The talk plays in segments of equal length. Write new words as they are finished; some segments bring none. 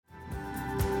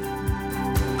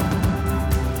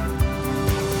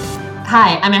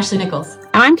Hi, I'm Ashley Nichols.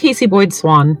 And I'm Casey Boyd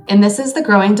Swan. And this is the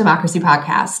Growing Democracy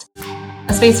Podcast,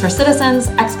 a space for citizens,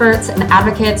 experts, and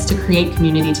advocates to create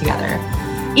community together.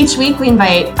 Each week, we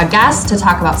invite a guest to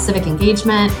talk about civic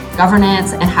engagement,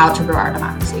 governance, and how to grow our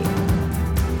democracy.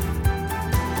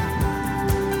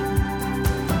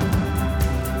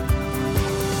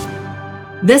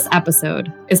 This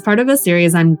episode is part of a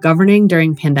series on governing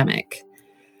during pandemic.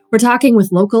 We're talking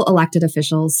with local elected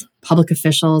officials, public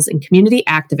officials, and community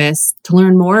activists to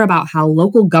learn more about how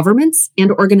local governments and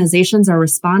organizations are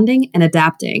responding and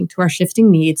adapting to our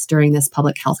shifting needs during this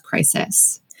public health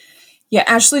crisis. Yeah,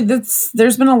 Ashley,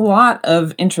 there's been a lot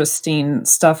of interesting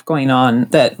stuff going on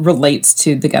that relates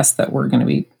to the guest that we're going to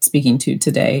be speaking to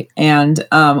today. And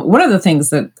one of the things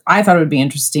that I thought it would be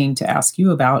interesting to ask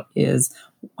you about is,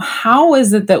 how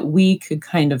is it that we could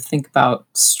kind of think about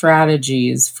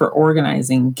strategies for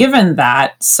organizing, given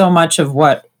that so much of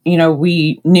what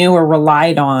we knew or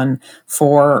relied on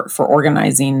for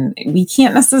organizing, we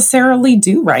can't necessarily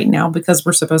do right now because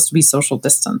we're supposed to be social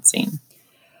distancing?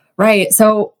 Right.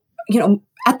 So,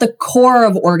 at the core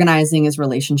of organizing is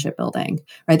relationship building,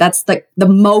 right? That's the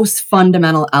most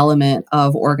fundamental element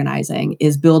of organizing,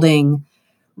 is building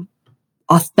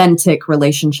authentic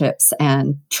relationships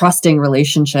and trusting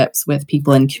relationships with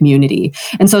people in community.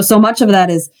 And so much of that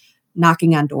is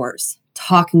knocking on doors,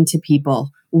 talking to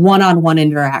people, one-on-one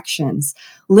interactions,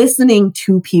 listening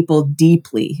to people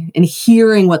deeply and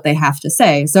hearing what they have to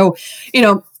say. So,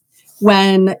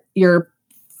 when your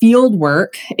field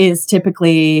work is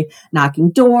typically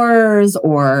knocking doors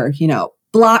or,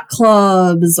 block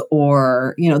clubs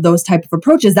or, those type of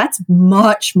approaches, that's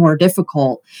much more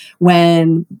difficult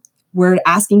when we're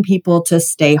asking people to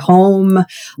stay home,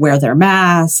 wear their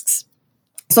masks.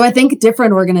 So I think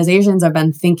different organizations have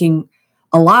been thinking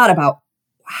a lot about,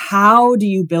 how do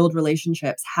you build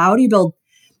relationships? How do you build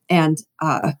and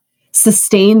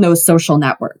sustain those social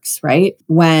networks, right?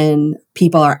 When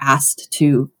people are asked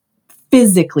to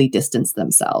physically distance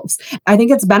themselves. I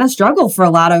think it's been a struggle for a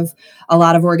lot of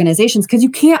organizations, because you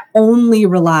can't only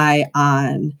rely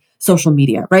on social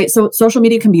media, right? So social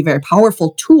media can be a very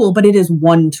powerful tool, but it is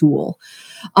one tool.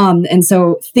 And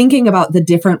so thinking about the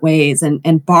different ways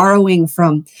and borrowing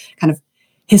from kind of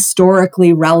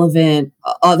historically relevant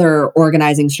other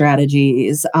organizing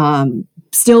strategies,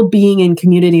 still being in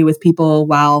community with people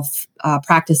while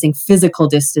practicing physical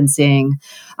distancing.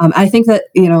 I think that,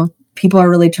 people are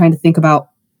really trying to think about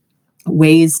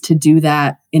ways to do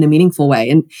that in a meaningful way.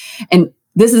 And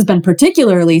this has been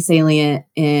particularly salient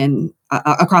in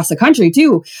across the country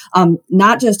too,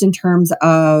 not just in terms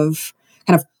of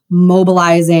kind of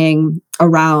mobilizing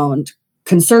around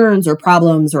concerns or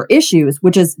problems or issues,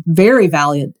 which is very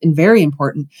valid and very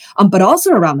important, but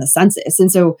also around the census.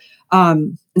 And so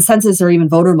census or even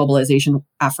voter mobilization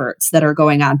efforts that are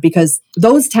going on, because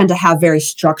those tend to have very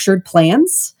structured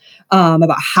plans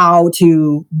about how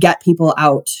to get people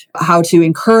out, how to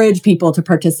encourage people to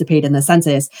participate in the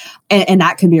census. And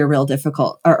that can be a real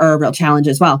difficult or a real challenge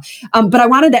as well. But I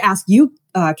wanted to ask you,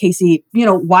 Casey,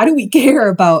 why do we care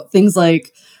about things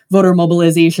like voter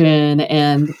mobilization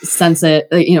and census,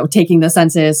 taking the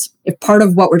census? If part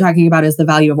of what we're talking about is the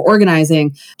value of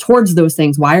organizing towards those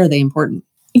things, why are they important?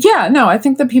 Yeah, no, I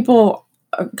think that people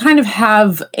kind of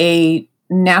have a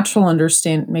natural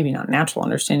understanding, maybe not natural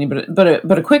understanding,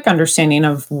 but a quick understanding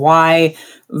of why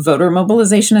voter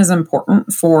mobilization is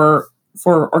important for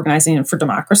organizing and for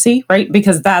democracy, right?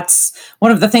 Because that's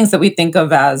one of the things that we think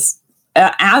of as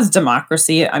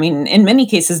democracy. I mean, in many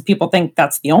cases, people think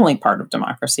that's the only part of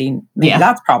democracy. Maybe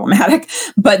that's problematic,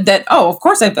 but that, of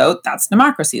course I vote, that's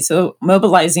democracy. So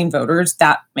mobilizing voters,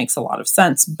 that makes a lot of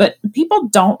sense. But people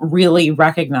don't really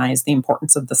recognize the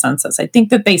importance of the census. I think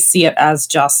that they see it as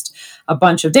just a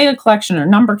bunch of data collection or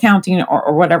number counting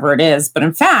or whatever it is. But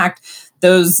in fact,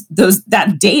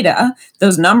 that data,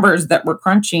 those numbers that we're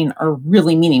crunching are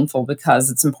really meaningful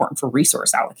because it's important for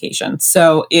resource allocation.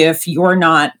 So if you're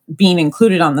not being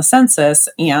included on the census,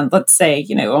 and let's say,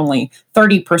 only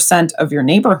 30% of your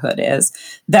neighborhood is,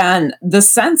 then the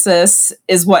census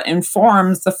is what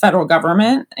informs the federal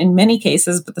government in many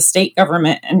cases, but the state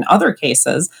government in other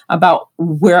cases, about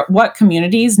what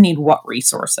communities need what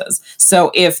resources.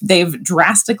 So if they've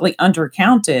drastically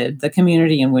undercounted the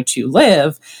community in which you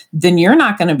live, then you're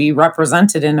not going to be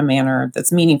represented in a manner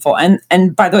that's meaningful.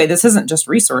 And by the way, this isn't just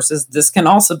resources. This can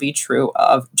also be true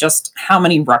of just how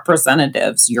many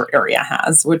representatives your area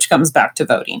has, which comes back to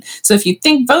voting. So if you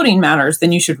think voting matters,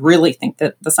 then you should really think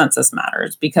that the census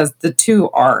matters, because the two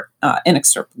are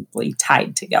inextricably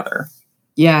tied together.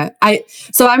 Yeah,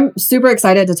 so I'm super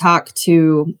excited to talk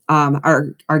to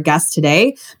our guest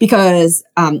today because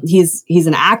he's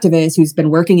an activist who's been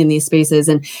working in these spaces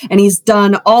and he's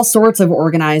done all sorts of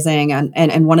organizing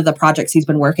and one of the projects he's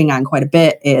been working on quite a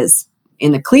bit is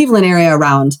in the Cleveland area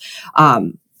around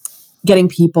getting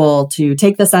people to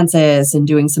take the census and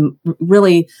doing some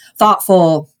really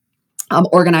thoughtful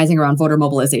organizing around voter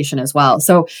mobilization as well.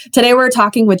 So today we're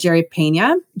talking with Jerry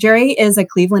Peña. Jerry is a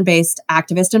Cleveland-based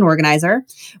activist and organizer.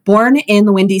 Born in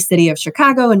the Windy City of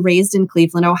Chicago and raised in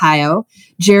Cleveland, Ohio,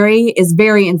 Jerry is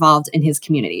very involved in his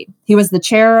community. He was the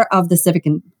chair of the Civic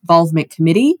Involvement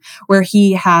Committee, where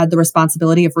he had the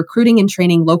responsibility of recruiting and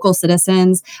training local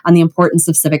citizens on the importance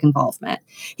of civic involvement.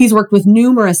 He's worked with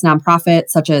numerous nonprofits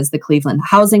such as the Cleveland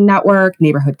Housing Network,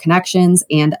 Neighborhood Connections,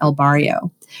 and El Barrio.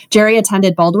 Jerry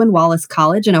attended Baldwin Wallace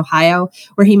College in Ohio,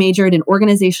 where he majored in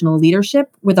organizational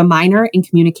leadership with a minor in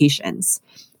communications.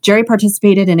 Jerry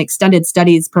participated in an extended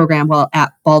studies program while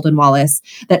at Baldwin Wallace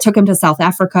that took him to South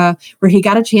Africa, where he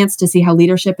got a chance to see how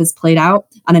leadership is played out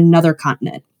on another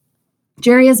continent.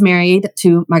 Jerry is married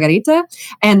to Margarita,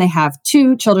 and they have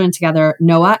 2 children together,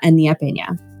 Noah and Nia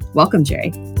Peña. Welcome,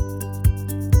 Jerry.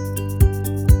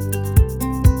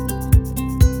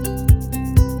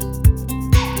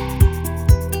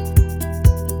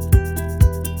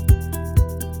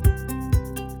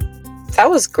 That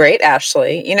was great,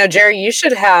 Ashley. You know, Jerry, you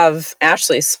should have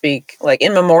Ashley speak like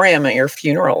in memoriam at your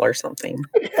funeral or something.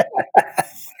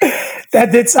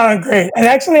 That did sound great. And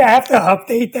actually, I have to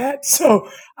update that. So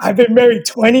I've been married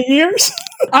 20 years.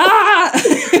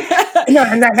 No,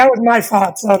 and that was my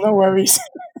fault, so no worries.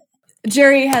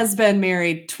 Jerry has been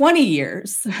married 20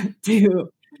 years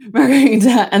to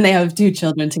Margarita, and they have 2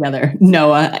 children together,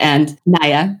 Noah and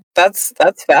Naya. That's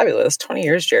fabulous. 20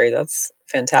 years, Jerry. That's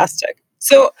fantastic.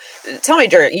 So tell me,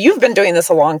 Jerry, you've been doing this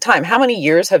a long time. How many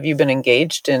years have you been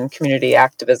engaged in community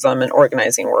activism and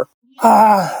organizing work?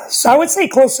 So I would say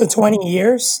close to 20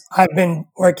 years. I've been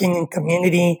working in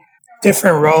community,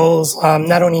 different roles,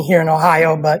 not only here in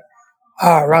Ohio, but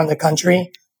around the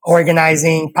country,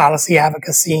 organizing, policy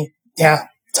advocacy. Yeah,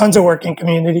 tons of work in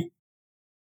community.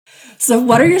 So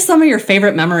what are some of your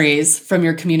favorite memories from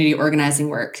your community organizing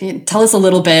work? Tell us a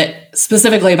little bit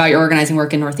specifically about your organizing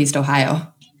work in Northeast Ohio.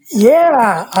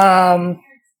 Yeah.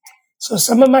 So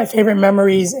some of my favorite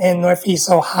memories in Northeast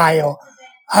Ohio,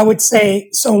 I would say,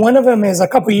 so one of them is a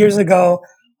couple years ago,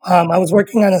 I was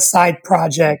working on a side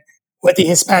project with the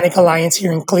Hispanic Alliance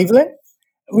here in Cleveland.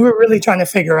 We were really trying to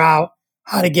figure out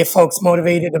how to get folks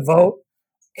motivated to vote.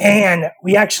 And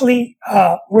we actually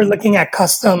were looking at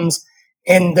customs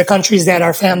in the countries that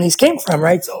our families came from,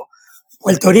 right? So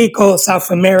Puerto Rico,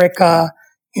 South America,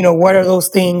 what are those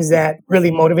things that really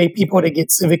motivate people to get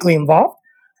civically involved?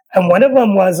 And one of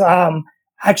them was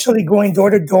actually going door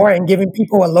to door and giving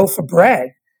people a loaf of bread,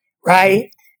 right?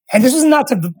 And this was not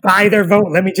to buy their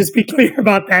vote. Let me just be clear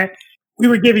about that. We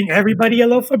were giving everybody a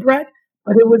loaf of bread,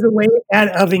 but it was a way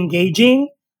of engaging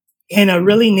in a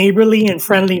really neighborly and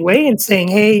friendly way and saying,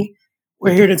 hey,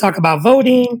 we're here to talk about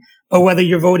voting, but whether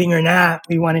you're voting or not,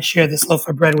 we want to share this loaf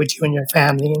of bread with you and your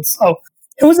family. And so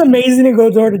it was amazing to go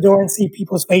door to door and see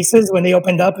people's faces when they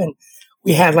opened up, and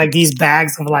we had like these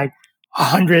bags of like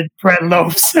 100 bread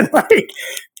loaves and like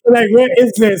what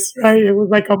is this, right? It was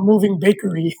like a moving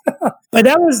bakery. But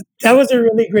that was a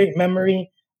really great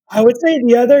memory. I would say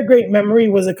the other great memory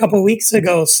was a couple weeks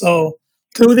ago. So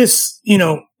through this,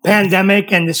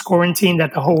 pandemic and this quarantine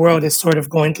that the whole world is sort of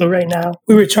going through right now,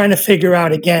 we were trying to figure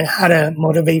out again how to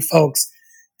motivate folks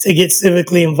to get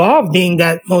civically involved, being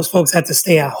that most folks had to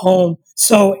stay at home.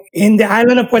 So in the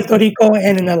island of Puerto Rico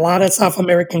and in a lot of South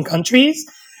American countries,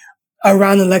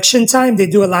 around election time, they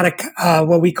do a lot of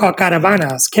what we call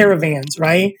caravans,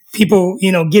 right? People,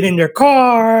 get in their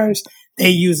cars, they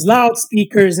use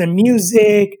loudspeakers and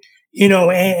music,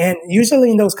 and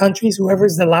usually in those countries,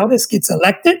 whoever's the loudest gets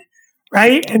elected,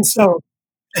 right? And so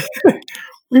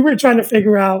we were trying to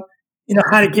figure out,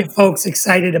 how to get folks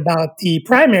excited about the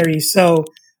primary. So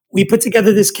we put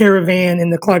together this caravan in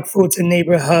the Clark Fulton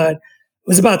neighborhood. It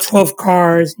was about 12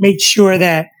 cars, made sure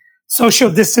that social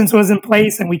distance was in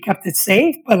place and we kept it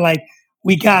safe. But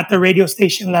we got the radio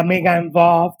station La Mega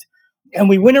involved, and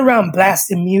we went around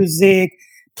blasting music,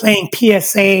 playing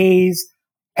PSAs.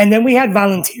 And then we had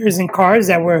volunteers in cars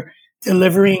that were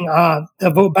delivering the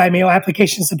vote by mail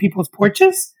applications to people's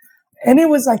porches. And it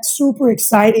was super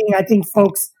exciting. I think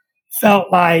folks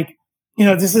felt like,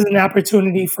 this is an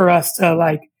opportunity for us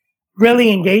to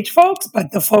really engage folks,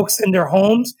 but the folks in their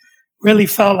homes really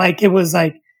felt like it was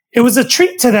a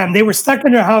treat to them. They were stuck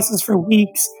in their houses for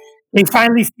weeks. They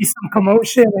finally see some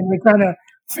commotion and they're trying to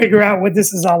figure out what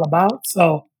this is all about.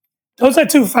 So Those are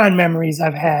two fond memories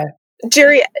I've had.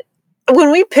 Jerry,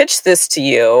 when we pitched this to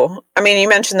you, I mean, you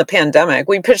mentioned the pandemic.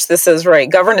 We pitched this as, right,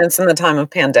 governance in the time of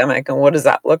pandemic, and what does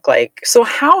that look like? So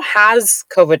how has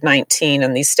COVID-19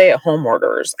 and these stay-at-home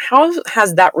orders, how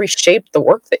has that reshaped the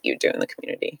work that you do in the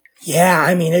community? Yeah,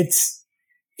 I mean,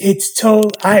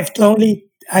 I've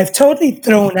totally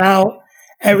thrown out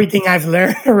everything I've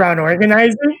learned around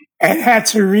organizing and had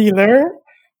to relearn.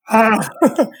 Uh,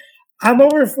 I'm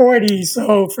over 40,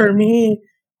 so for me,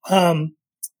 um,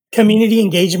 community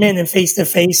engagement and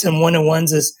face-to-face and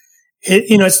one-on-ones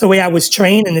it's the way I was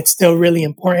trained, and it's still really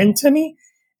important to me.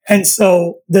 And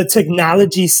so the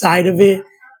technology side of it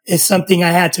is something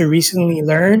I had to recently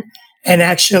learn, and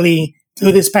actually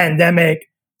through this pandemic,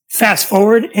 fast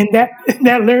forward in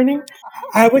that learning.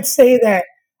 I would say that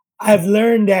I've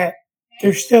learned that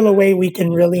there's still a way we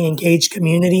can really engage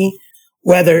community,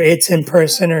 whether it's in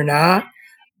person or not.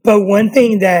 But one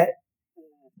thing that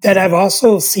I've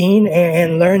also seen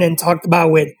and learned and talked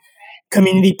about with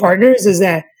community partners is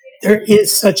that there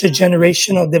is such a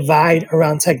generational divide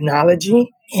around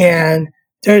technology. And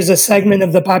there's a segment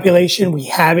of the population we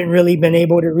haven't really been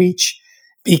able to reach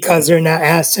because they're not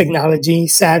as technology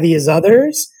savvy as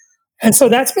others. And so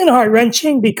that's been heart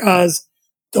wrenching because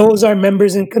those are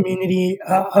members in community,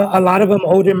 a lot of them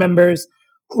older members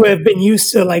who have been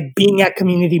used to like being at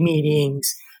community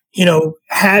meetings,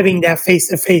 having that face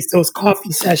to face, those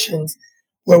coffee sessions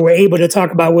where we're able to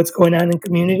talk about what's going on in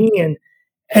community,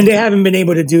 and they haven't been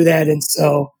able to do that. And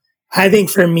so I think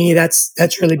for me,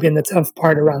 that's really been the tough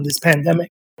part around this pandemic.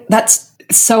 That's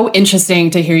so interesting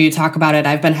to hear you talk about it.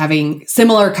 I've been having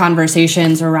similar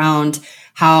conversations around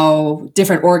how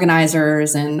different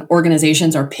organizers and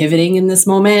organizations are pivoting in this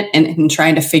moment and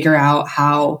trying to figure out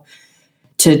how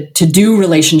to do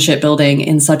relationship building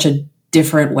in such a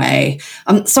different way.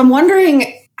 So I'm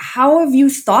wondering, how have you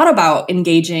thought about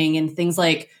engaging in things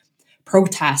like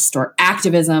protest or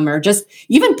activism or just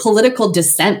even political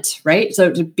dissent, right?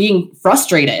 So being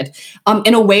frustrated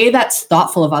in a way that's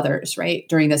thoughtful of others, right,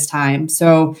 during this time.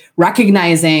 So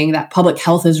recognizing that public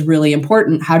health is really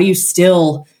important, how do you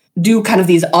still do kind of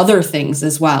these other things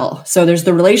as well? So there's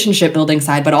the relationship building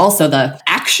side, but also the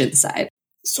action side.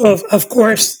 So of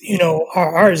course,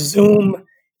 our Zoom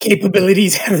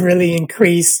capabilities have really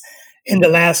increased in the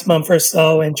last month or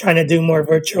so, and trying to do more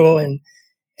virtual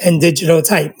and digital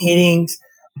type meetings.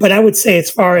 But I would say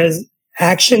as far as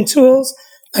action tools,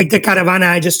 like the caravana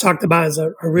I just talked about is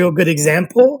a real good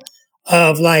example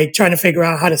of like trying to figure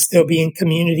out how to still be in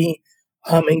community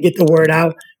and get the word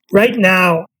out. Right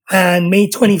now, on May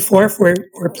 24th,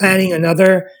 we're planning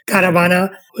another caravana.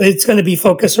 It's going to be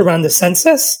focused around the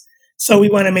census. So we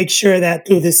want to make sure that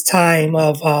through this time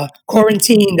of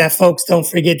quarantine, that folks don't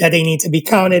forget that they need to be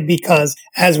counted, because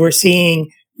as we're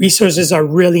seeing, resources are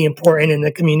really important in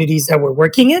the communities that we're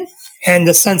working in. And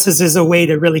the census is a way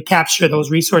to really capture those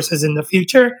resources in the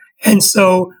future. And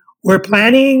so we're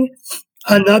planning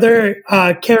another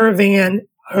caravan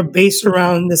based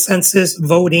around the census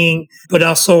voting, but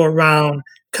also around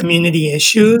community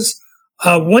issues.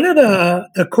 One of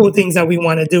the cool things that we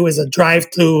want to do is a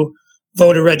drive-through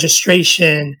voter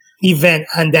registration event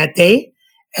on that day.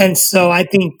 And so I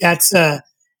think that's a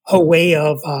way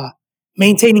of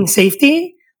maintaining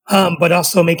safety, but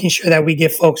also making sure that we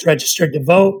get folks registered to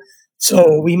vote.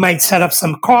 So we might set up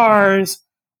some cars,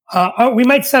 or we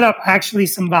might set up actually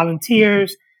some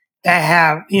volunteers that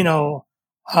have,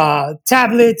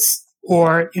 tablets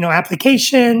or,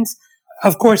 applications,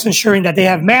 of course, ensuring that they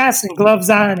have masks and gloves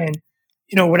on and,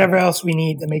 whatever else we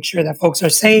need to make sure that folks are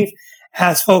safe.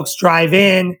 As folks drive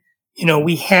in,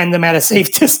 we hand them at a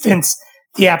safe distance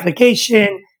the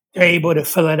application. They're able to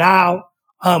fill it out.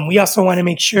 We also want to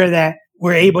make sure that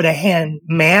we're able to hand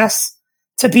masks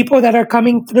to people that are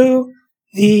coming through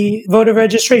the voter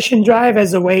registration drive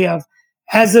as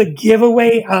a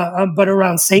giveaway, but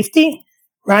around safety,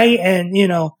 right? And,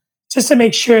 just to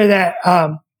make sure that,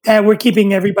 that we're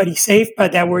keeping everybody safe,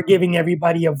 but that we're giving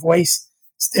everybody a voice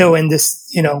still in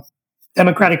this,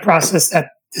 democratic process that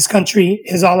this country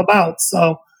is all about.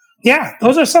 So yeah,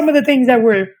 those are some of the things that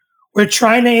we're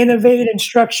trying to innovate and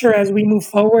structure as we move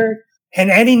forward. And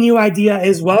any new idea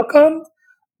is welcome.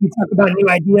 We talk about new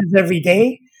ideas every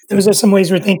day. Those are some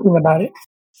ways we're thinking about it.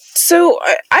 So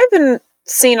I've been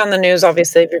seeing on the news,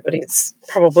 obviously everybody's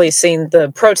probably seen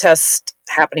the protest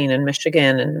happening in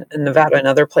Michigan and Nevada and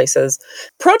other places.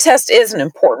 Protest is an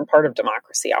important part of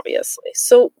democracy, obviously.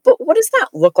 So, but what does that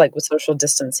look like with social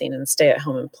distancing and stay at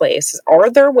home in place? Are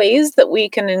there ways that we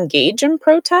can engage in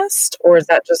protest, or is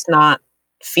that just not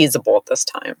feasible at this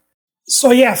time?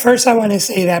 So yeah, first I want to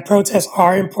say that protests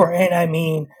are important. I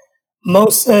mean,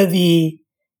 most of the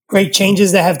great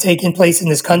changes that have taken place in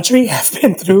this country have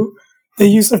been through the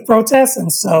use of protests.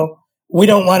 And so we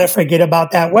don't want to forget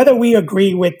about that. Whether we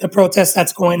agree with the protest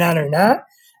that's going on or not,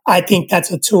 I think that's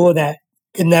a tool that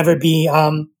could never be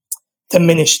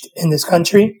diminished in this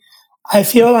country. I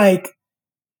feel like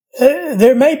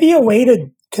there might be a way to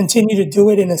continue to do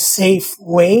it in a safe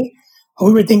way.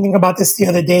 We were thinking about this the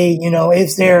other day.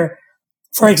 Is there,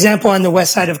 for example, on the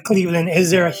west side of Cleveland,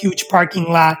 is there a huge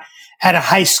parking lot at a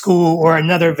high school or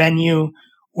another venue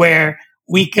where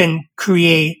we can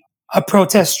create a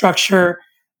protest structure,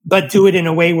 but do it in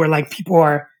a way where like people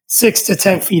are 6 to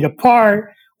 10 feet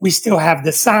apart? We still have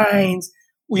the signs.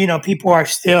 People are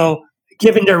still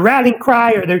giving their rallying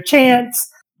cry or their chants,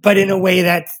 but in a way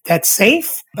that's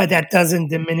safe, but that doesn't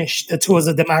diminish the tools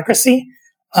of democracy.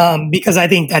 Because I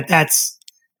think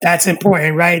that's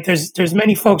important, right? There's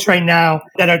many folks right now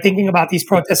that are thinking about these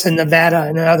protests in Nevada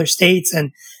and in other states.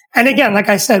 And again, like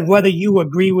I said, whether you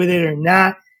agree with it or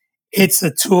not, it's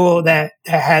a tool that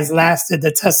has lasted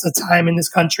the test of time in this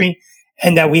country,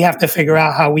 and that we have to figure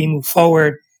out how we move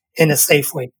forward in a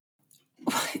safe way.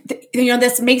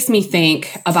 This makes me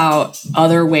think about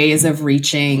other ways of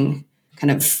reaching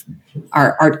kind of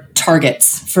our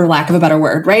targets, for lack of a better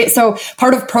word, right? So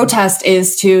part of protest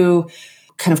is to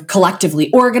kind of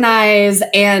collectively organize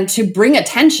and to bring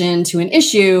attention to an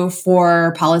issue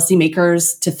for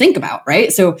policymakers to think about,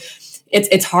 right? So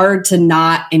it's hard to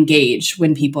not engage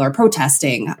when people are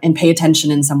protesting and pay attention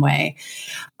in some way.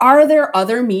 Are there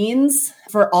other means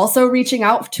for also reaching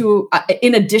out to,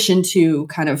 in addition to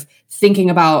kind of thinking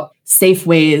about safe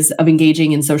ways of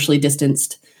engaging in socially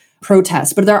distanced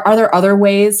protests, but are there other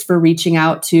ways for reaching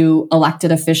out to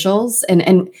elected officials and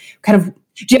kind of,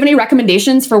 do you have any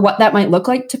recommendations for what that might look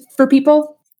like for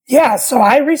people? Yeah, so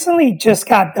I recently just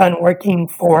got done working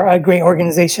for a great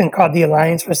organization called the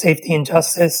Alliance for Safety and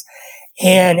Justice.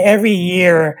 And every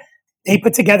year they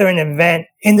put together an event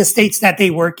in the states that they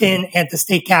work in at the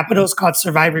state capitals called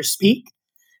Survivor Speak,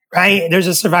 right? There's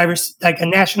a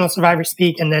national Survivor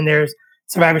Speak, and then there's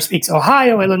Survivor Speaks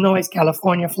Ohio, Illinois,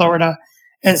 California, Florida,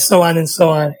 and so on and so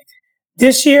on.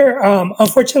 This year,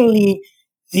 unfortunately,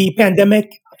 the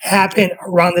pandemic happened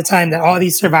around the time that all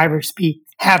these Survivor Speak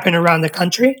happened around the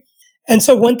country. And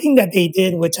so one thing that they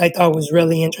did, which I thought was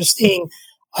really interesting,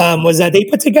 was that they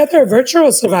put together a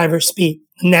virtual Survivor Speak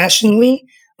nationally,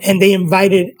 and they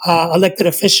invited elected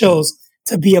officials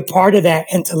to be a part of that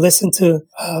and to listen to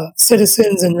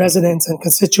citizens and residents and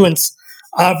constituents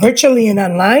virtually and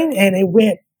online. And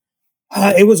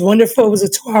it was wonderful. It was a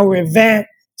 2-hour event.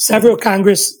 Several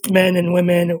congressmen and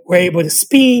women were able to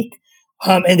speak,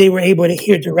 and they were able to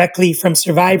hear directly from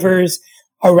survivors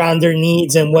around their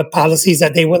needs and what policies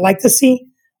that they would like to see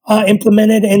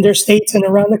implemented in their states and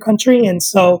around the country. And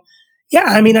so, yeah,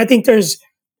 I mean, I think there's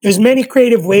many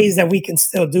creative ways that we can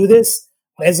still do this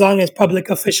as long as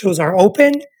public officials are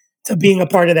open to being a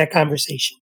part of that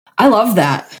conversation. I love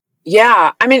that.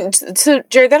 Yeah. I mean, so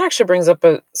Jerry, that actually brings up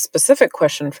a specific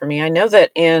question for me. I know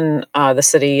that in the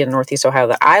city in Northeast Ohio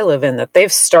that I live in, that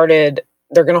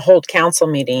they're going to hold council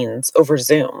meetings over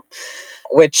Zoom,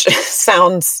 which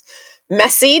sounds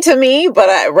messy to me, but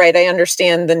I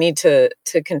understand the need to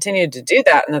continue to do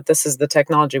that, and that this is the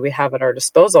technology we have at our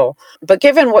disposal. But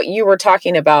given what you were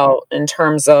talking about in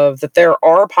terms of that there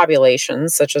are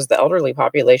populations, such as the elderly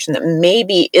population, that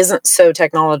maybe isn't so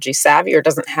technology savvy or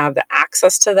doesn't have the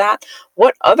access to that,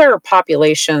 what other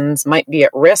populations might be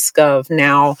at risk of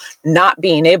now not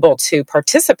being able to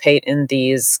participate in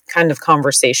these kind of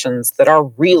conversations that are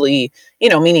really,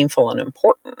 meaningful and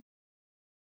important?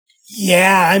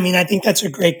 Yeah, I mean, I think that's a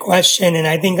great question. And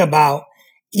I think about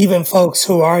even folks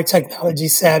who are technology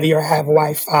savvy or have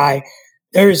Wi-Fi.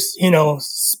 There's,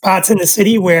 spots in the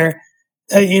city where,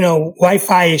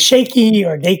 Wi-Fi is shaky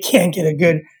or they can't get a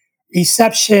good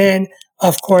reception.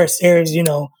 Of course, there's,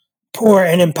 poor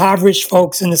and impoverished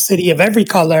folks in the city of every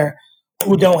color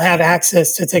who don't have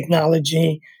access to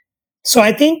technology. So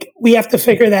I think we have to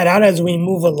figure that out as we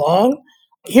move along.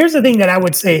 Here's the thing that I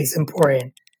would say is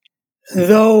important.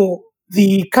 Though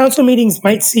the council meetings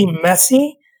might seem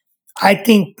messy, I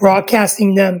think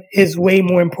broadcasting them is way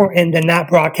more important than not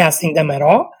broadcasting them at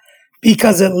all,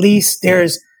 because at least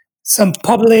there's some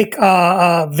public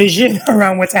vision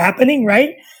around what's happening,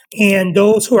 right? And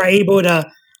those who are able to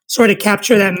sort of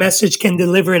capture that message can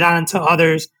deliver it on to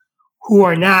others who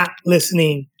are not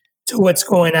listening to what's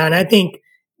going on. I think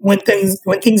when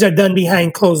things are done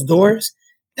behind closed doors,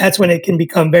 that's when it can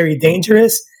become very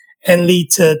dangerous and lead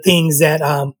to things that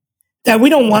we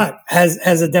don't want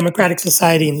as a democratic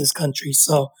society in this country.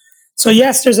 So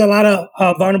yes, there's a lot of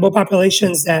vulnerable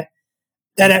populations that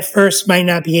at first might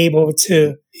not be able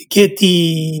to get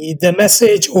the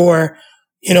message or,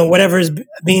 whatever is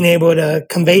being able to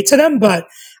convey to them. But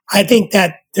I think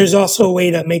that there's also a way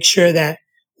to make sure that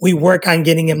we work on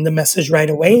getting them the message right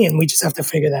away. And we just have to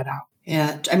figure that out.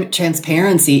 Yeah. I mean,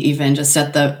 transparency, even just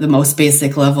at the most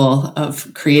basic level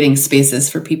of creating spaces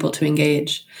for people to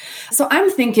engage. So I'm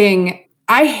thinking,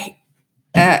 about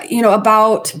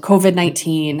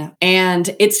COVID-19,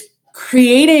 and it's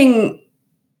creating,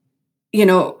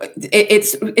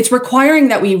 it's requiring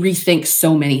that we rethink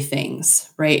so many things,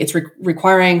 right? It's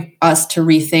requiring us to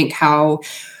rethink how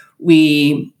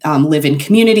we live in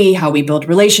community, how we build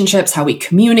relationships, how we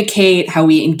communicate, how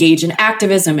we engage in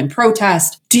activism and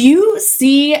protest. Do you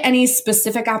see any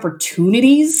specific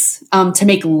opportunities to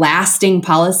make lasting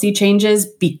policy changes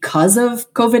because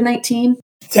of COVID-19?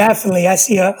 Definitely. I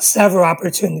see several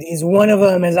opportunities. One of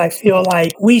them is I feel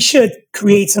like we should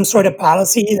create some sort of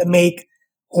policy to make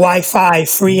Wi-Fi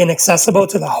free and accessible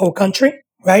to the whole country,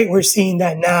 right? We're seeing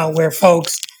that now where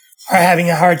folks are having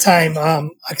a hard time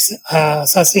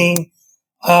accessing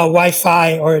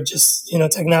Wi-Fi or just,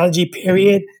 technology,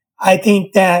 period. I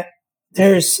think that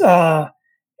there's an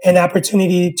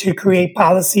opportunity to create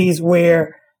policies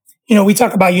where, we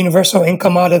talk about universal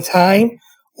income all the time,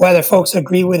 whether folks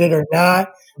agree with it or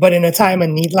not. But in a time of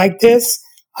need like this,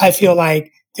 I feel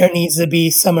like there needs to be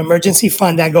some emergency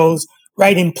fund that goes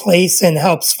right in place and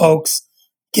helps folks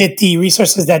get the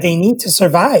resources that they need to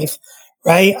survive,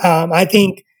 right? I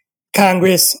think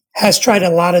Congress has tried a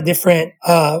lot of different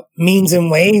means and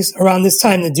ways around this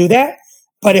time to do that.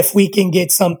 But if we can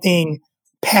get something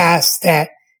passed that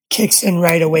kicks in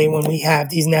right away when we have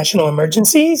these national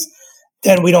emergencies,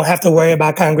 then we don't have to worry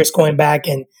about Congress going back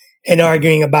and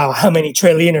arguing about how many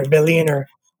trillion or billion or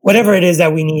whatever it is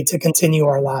that we need to continue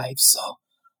our lives. So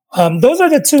those are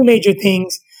the two major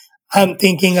things I'm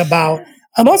thinking about.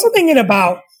 I'm also thinking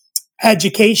about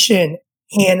education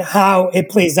and how it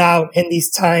plays out in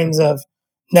these times of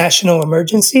national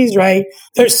emergencies, right?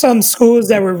 There's some schools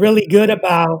that were really good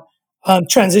about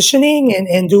transitioning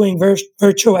and doing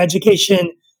virtual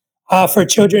education for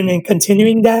children and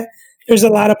continuing that. There's a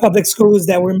lot of public schools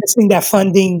that were missing that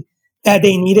funding that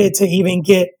they needed to even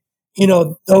get,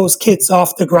 those kids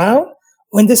off the ground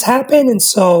when this happened. And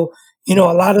so, a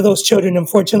lot of those children,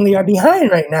 unfortunately, are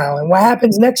behind right now. And what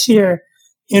happens next year,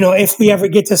 if we ever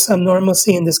get to some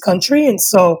normalcy in this country? And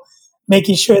so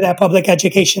making sure that public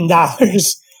education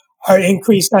dollars are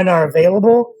increased and are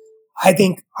available, I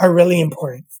think are really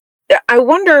important. I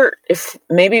wonder if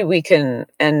maybe we can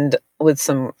end with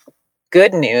some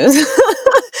good news.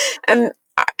 And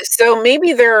so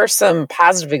maybe there are some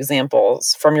positive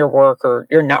examples from your work or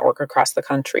your network across the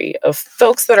country of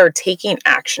folks that are taking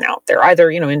action out there,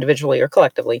 either, individually or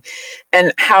collectively,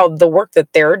 and how the work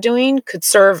that they're doing could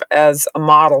serve as a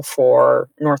model for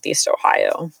Northeast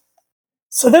Ohio.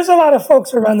 So there's a lot of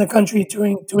folks around the country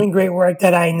doing great work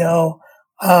that I know.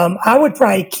 I'm going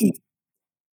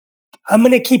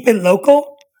to keep it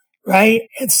local, right?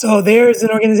 And so there's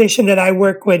an organization that I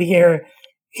work with here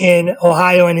in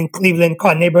Ohio and in Cleveland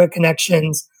called Neighborhood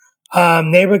Connections.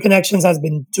 Neighborhood Connections has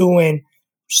been doing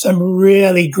some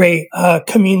really great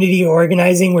community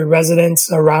organizing with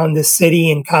residents around the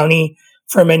city and county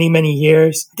for many, many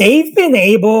years. They've been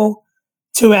able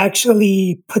to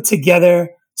actually put together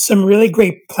some really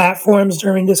great platforms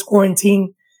during this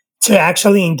quarantine to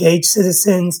actually engage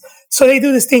citizens. So they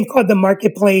do this thing called the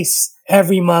Marketplace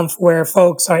every month where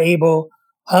folks are able,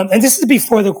 and this is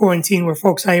before the quarantine, where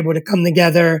folks are able to come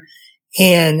together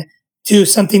and do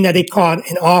something that they call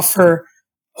an offer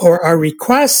or a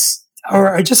request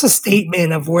or just a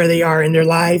statement of where they are in their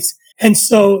lives. And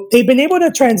so they've been able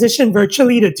to transition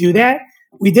virtually to do that.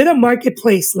 We did a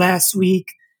marketplace last week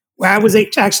where I was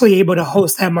actually able to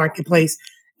host that marketplace.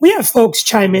 We have folks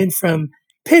chime in from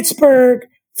Pittsburgh,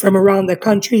 from around the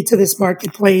country to this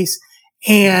marketplace.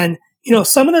 And,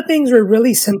 some of the things were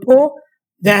really simple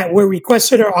that were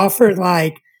requested or offered,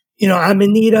 like, I'm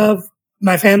in need of,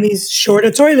 my family's short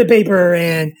of toilet paper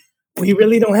and we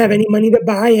really don't have any money to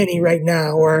buy any right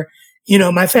now. Or,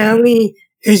 my family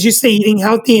is used to eating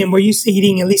healthy and we're used to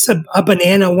eating at least a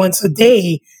banana once a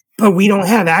day, but we don't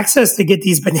have access to get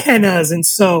these bananas. And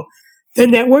so the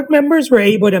network members were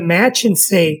able to match and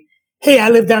say, hey, I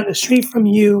live down the street from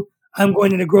you. I'm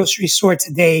going to the grocery store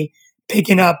today,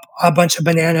 picking up a bunch of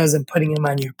bananas and putting them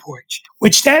on your porch,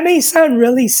 which that may sound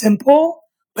really simple,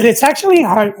 but it's actually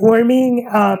heartwarming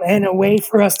and a way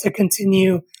for us to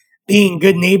continue being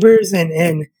good neighbors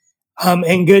and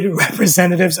good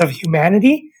representatives of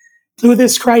humanity through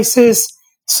this crisis.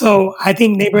 So I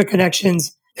think Neighborhood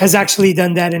Connections has actually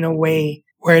done that in a way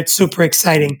where it's super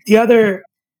exciting. The other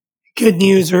good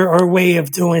news or way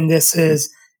of doing this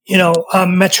is,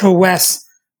 Metro West,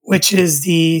 which is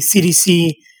the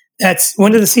CDC. That's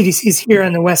one of the CDCs here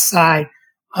on the West Side.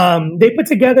 They put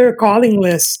together a calling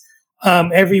list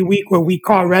every week where we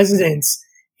call residents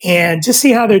and just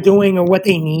see how they're doing or what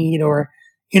they need, or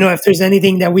if there's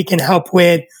anything that we can help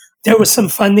with. There was some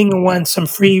funding and some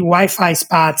free Wi-Fi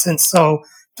spots, and so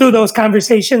through those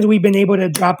conversations, we've been able to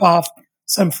drop off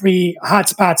some free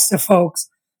hotspots to folks,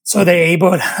 so they're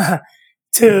able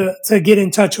to get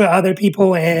in touch with other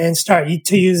people and start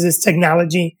to use this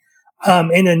technology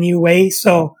in a new way.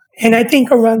 So, and I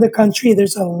think around the country,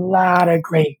 there's a lot of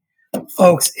great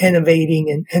folks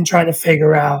innovating and trying to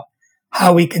figure out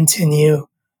how we continue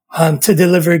to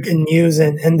deliver good news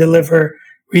and deliver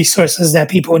resources that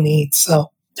people need.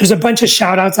 So there's a bunch of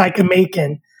shout outs I can make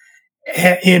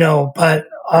but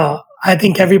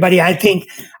I think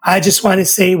I just want to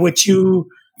say what you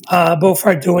both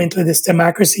are doing through this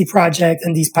democracy project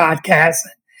and these podcasts,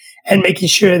 and making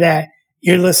sure that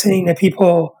you're listening to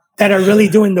people that are really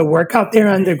doing the work out there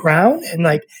on the ground, and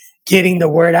like getting the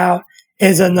word out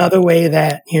is another way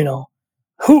that,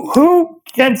 who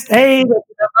can say the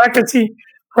democracy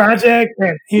project,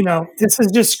 and, this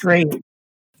is just great.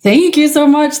 Thank you so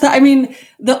much.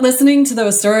 Listening to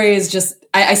those stories,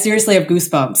 I seriously have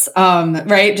goosebumps,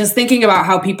 right? Just thinking about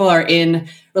how people are in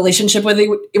relationship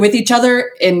with each other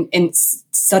in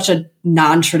such a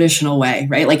non-traditional way,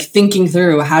 right? Like thinking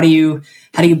through how do you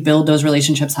build those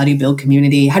relationships? How do you build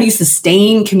community? How do you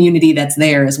sustain community that's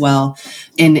there as well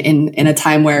in a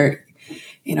time where,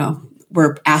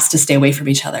 we're asked to stay away from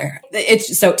each other.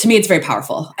 So to me, it's very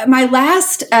powerful. My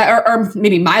last, or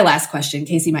maybe my last question,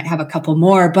 Casey might have a couple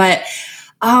more, but,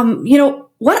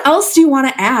 what else do you want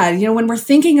to add? When we're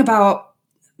thinking about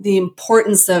the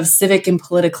importance of civic and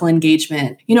political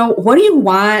engagement, what do you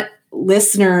want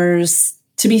listeners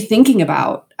to be thinking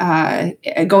about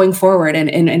going forward,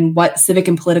 and what civic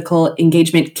and political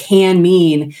engagement can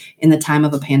mean in the time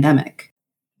of a pandemic?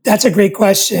 That's a great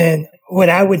question. What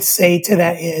I would say to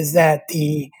that is that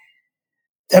the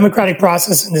democratic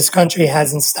process in this country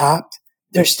hasn't stopped.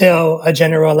 There's still a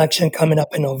general election coming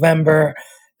up in November.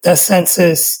 The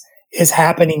census is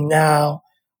happening now.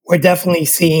 We're definitely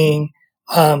seeing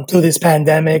through this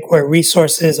pandemic where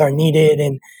resources are needed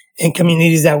in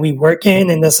communities that we work in,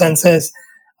 and the census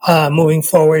moving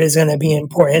forward is going to be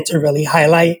important to really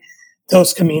highlight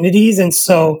those communities. And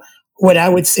so what I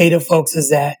would say to folks is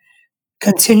that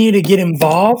continue to get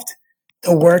involved.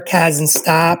 The work hasn't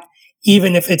stopped,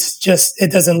 even if it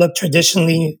doesn't look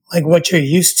traditionally like what you're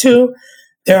used to.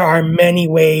 There are many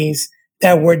ways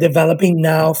that we're developing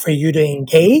now for you to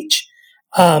engage.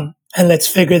 And let's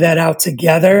figure that out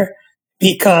together,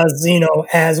 because,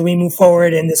 as we move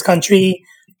forward in this country,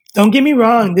 don't get me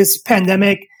wrong, this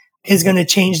pandemic is going to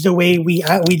change the way we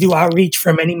do outreach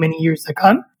for many, many years to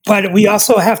come. But we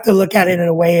also have to look at it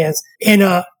in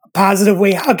a positive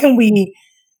way. How can we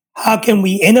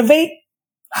innovate?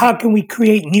 How can we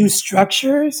create new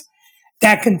structures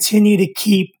that continue to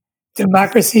keep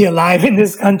democracy alive in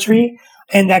this country,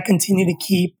 and that continue to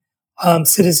keep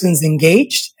citizens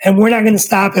engaged? And we're not going to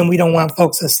stop, and we don't want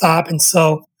folks to stop. And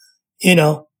so,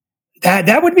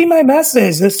 that would be my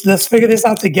message. Let's figure this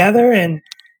out together. And,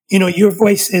 your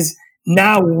voice is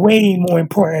now way more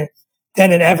important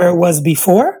than it ever was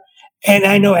before. And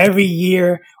I know every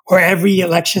year or every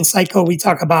election cycle we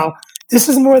talk about, this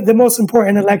is the most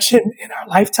important election in our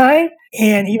lifetime.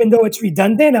 And even though it's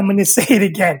redundant, I'm going to say it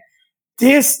again.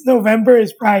 This November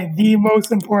is probably the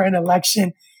most important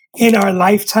election in our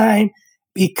lifetime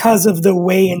because of the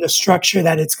way and the structure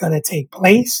that it's going to take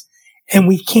place. And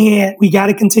we got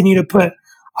to continue to put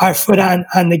our foot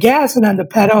on the gas and on the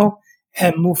pedal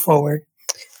and move forward.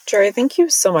 Jerry, thank you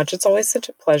so much. It's always such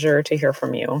a pleasure to hear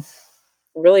from you.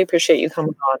 Really appreciate you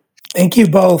coming on. Thank you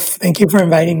both. Thank you for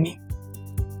inviting me.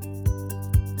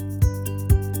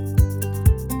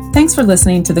 Thanks for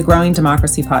listening to the Growing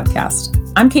Democracy podcast.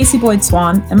 I'm Casey Boyd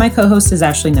Swan, and my co-host is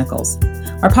Ashley Nichols.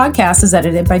 Our podcast is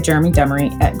edited by Jeremy Demery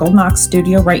at Golden Ox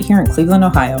Studio right here in Cleveland,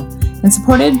 Ohio, and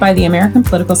supported by the American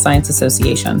Political Science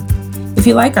Association. If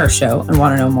you like our show and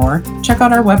want to know more, check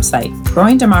out our website,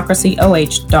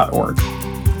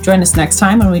 growingdemocracyoh.org. Join us next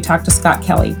time when we talk to Scott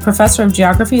Kelly, professor of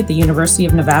geography at the University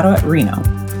of Nevada at Reno.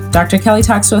 Dr. Kelly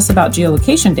talks to us about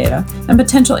geolocation data and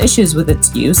potential issues with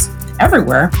its use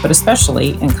everywhere, but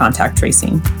especially in contact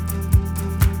tracing.